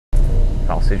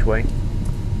passageway.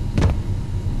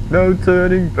 No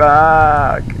turning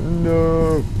back!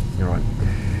 No! Alright.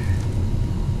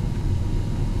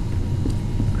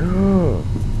 Oh,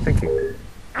 thank you.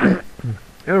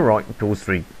 Alright, pause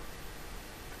read.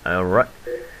 Alright.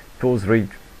 Pause read.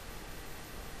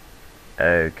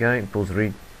 Okay, pause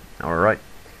read. Alright.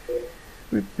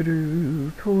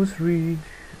 Pause read.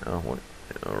 Oh, what?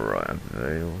 Alright,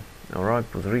 avail.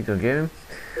 Alright, pause read again.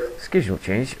 Schedule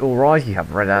change. Alright, you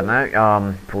have read that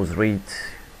now. Pause read.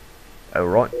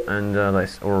 Alright, and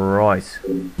this. Alright.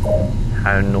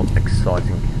 How not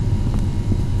exciting.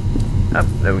 Oh,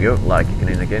 there we go. Light kicking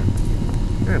in again.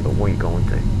 Yeah, but what are you going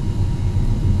to?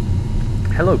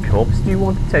 Hello, cops. Do you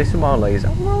want to taste some of our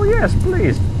laser? Well, yes,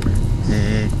 please.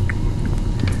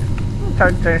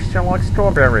 Don't taste like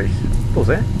strawberries. Does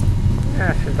it?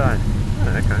 Yes, it does.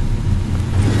 Oh, okay.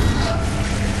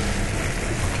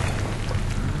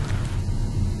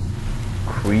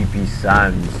 Creepy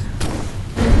sounds.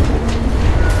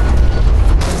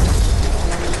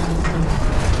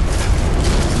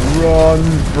 Run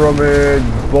from it,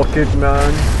 bucket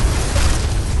man.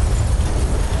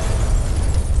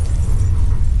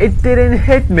 It didn't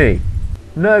hit me.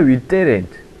 No, it didn't.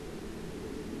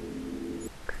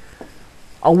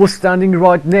 I was standing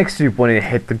right next to it when it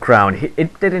hit the ground.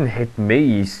 It didn't hit me,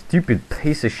 you stupid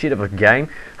piece of shit of a game.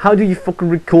 How do you fucking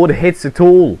record hits at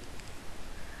all?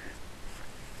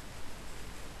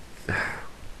 The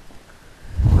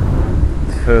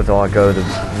further I go, the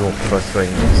more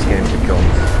frustrating this game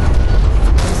becomes.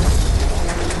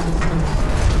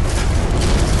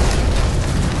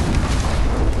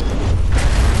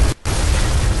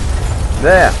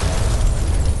 There!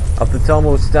 At the time I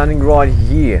was standing right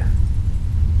here.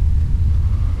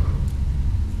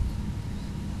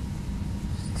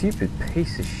 Stupid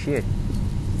piece of shit.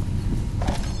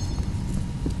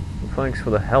 Well, thanks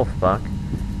for the health back.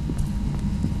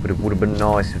 But it would have been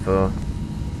nice if I've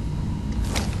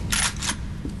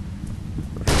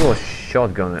got a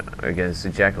shotgun against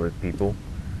ejaculate people.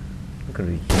 I'm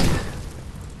gonna use.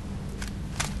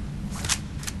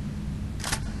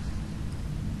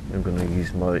 I'm gonna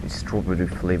use my strawberry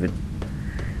flavored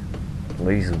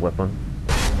laser weapon.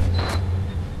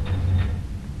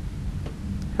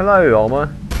 Hello,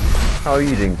 Alma. How are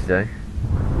you doing today?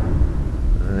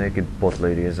 The naked bot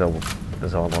lady, as I like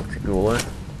to call her.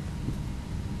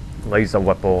 Laser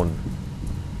weapon.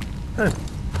 Oh.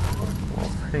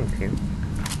 Well, thank you.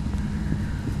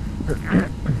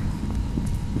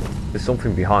 There's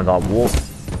something behind that wall,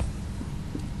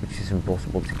 which is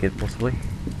impossible to get, possibly.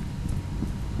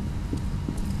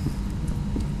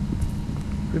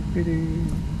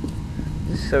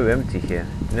 It's so empty here.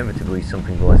 Inevitably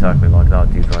something will attack me like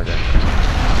that dude right there.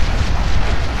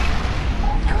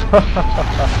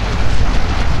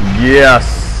 Yes!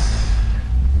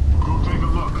 Go take a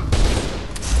look.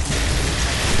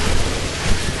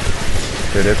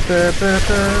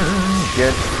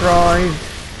 Get fried.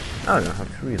 Oh, I don't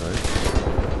have to reload.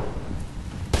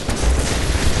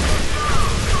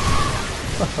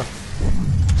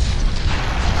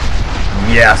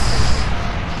 Yes!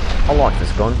 I like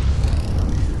this gun.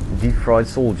 Deep fried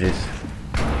soldiers.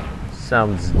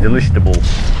 Sounds deliciousable.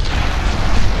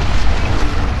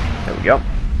 There we go.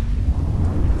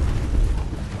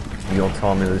 Your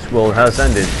time in this world has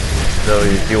ended. So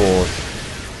is yours.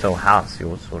 So has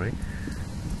yours, sorry.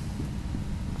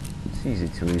 It's easy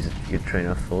to lose your train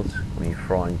of thought when you're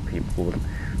frying people with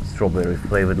strawberry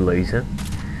flavoured laser.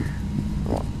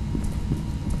 Right.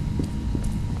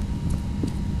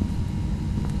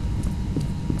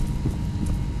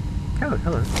 Oh,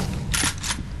 hello.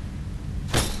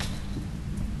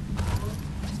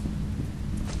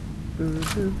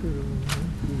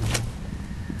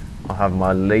 I have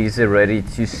my laser ready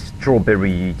to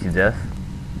strawberry you to death.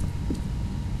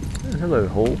 Hello,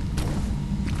 Hall.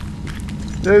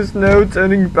 There's no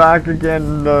turning back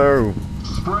again, no.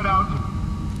 Spread out.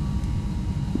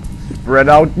 Spread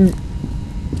out.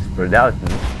 Spread out.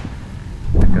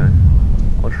 Okay.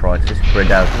 I'll try to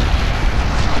spread out.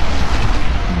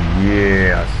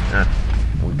 Yes.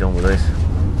 We're done with this.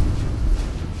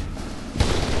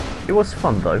 It was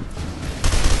fun though.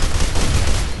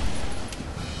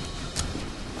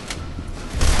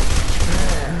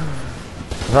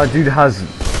 That dude has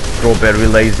strawberry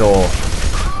laser.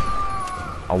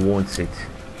 I want it.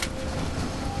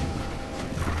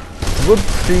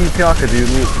 Whoopsie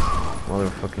cock-a-doodle.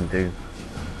 Motherfucking dude.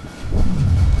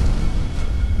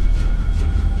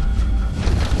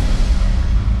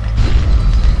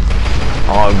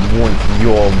 I want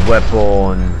your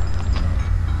weapon.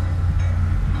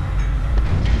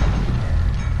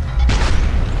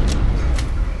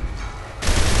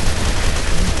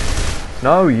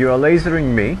 No, you are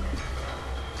lasering me.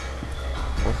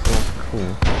 Also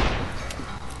cool.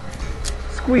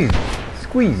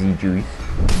 Squeezy juice.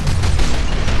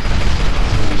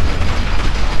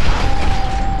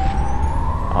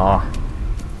 Ah.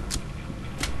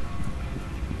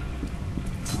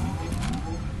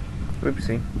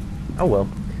 Oopsie. Oh well.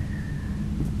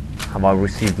 Have I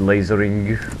received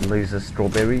laser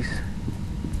strawberries?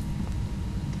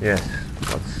 Yes,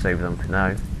 let's save them for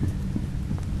now.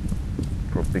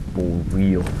 For a bit more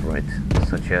real threat,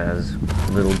 such as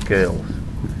little girls.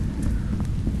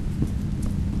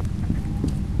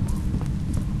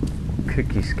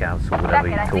 Cookie Scouts or whatever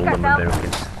you call them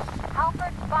Americans.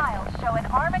 Halford's files show an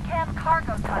Armacam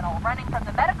cargo tunnel running from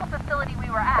the medical facility we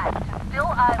were at to Still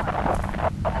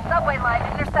Island. The subway line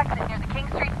intersects it near the King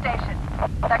Street station.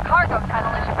 That cargo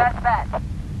tunnel is your best bet.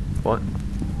 What?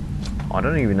 I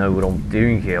don't even know what I'm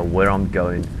doing here, where I'm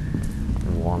going,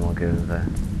 and why am I going there.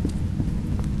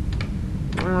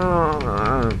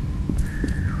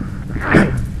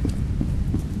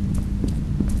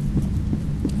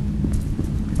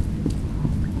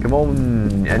 Come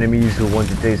on, enemies who want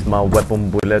to taste my weapon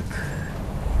bullet.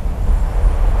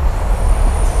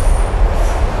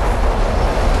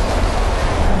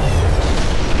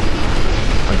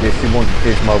 I guess you want to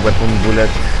taste my weapon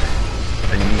bullet.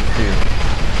 I need to.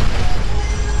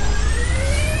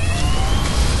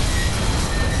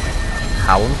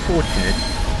 How unfortunate.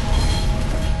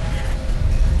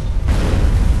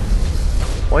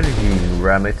 Why did you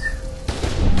ram it?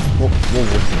 What was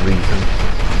the reason?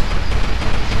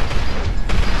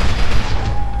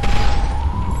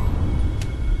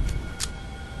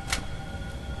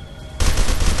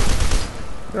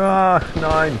 Ah,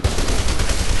 9.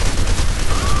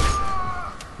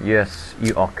 Yes,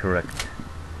 you are correct.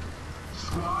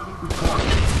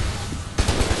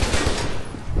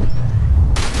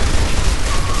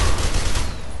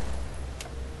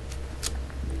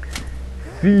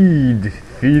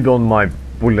 Feed on my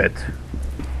bullet.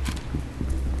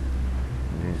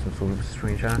 There's some sort of a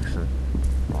strange accent.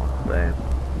 Oh, there.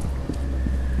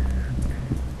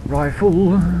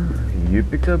 Rifle. You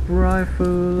picked up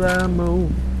rifle ammo.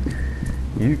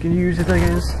 You can use it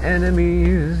against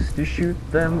enemies to shoot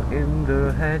them in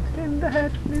the head, in the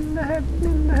head, in the head,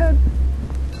 in the head.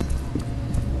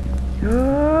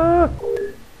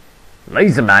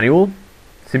 Laser manual.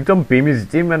 Symptom beam is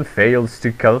dim and fails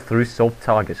to cut through soft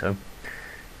target. Oh,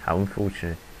 how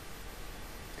unfortunate.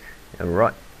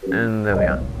 Right, and there we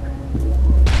are.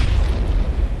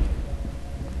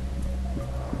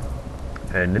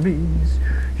 Enemies,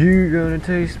 you're gonna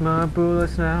taste my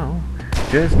bullets now,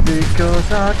 just because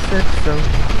I said so.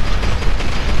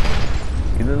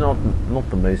 You're not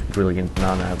the most brilliant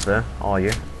man out there, are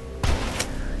you?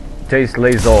 Taste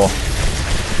laser.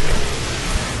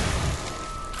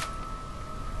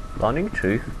 Blinding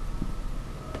truth?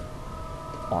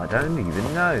 I don't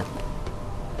even know.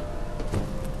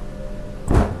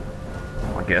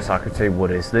 I guess I could say, what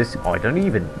is this? I don't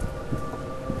even.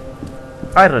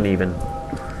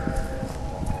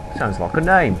 Sounds like a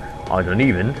name. I don't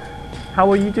even. How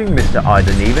are you doing, Mr. I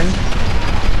don't even?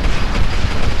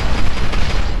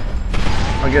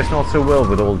 I guess not so well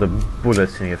with all the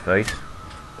bullets in your face.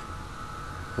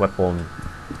 Weapon.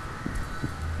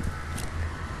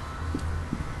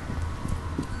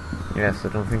 Yes, I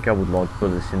don't think I would like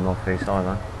bullets in my face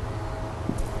either.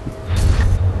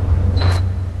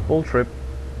 Full trip.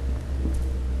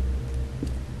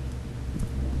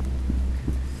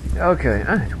 Okay,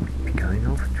 and we'll be going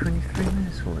on for 23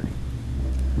 minutes already.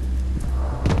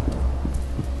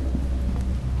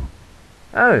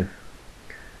 Oh!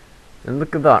 And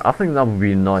look at that, I think that would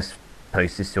be a nice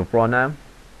place to stop right now.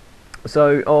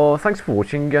 So, thanks for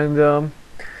watching, and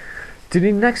tune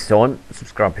in next time,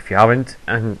 subscribe if you haven't,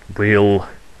 and we'll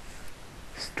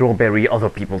strawberry other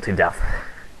people to death.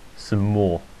 Some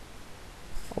more.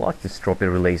 I like the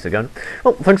strawberry laser gun.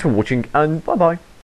 Well, thanks for watching, and bye bye.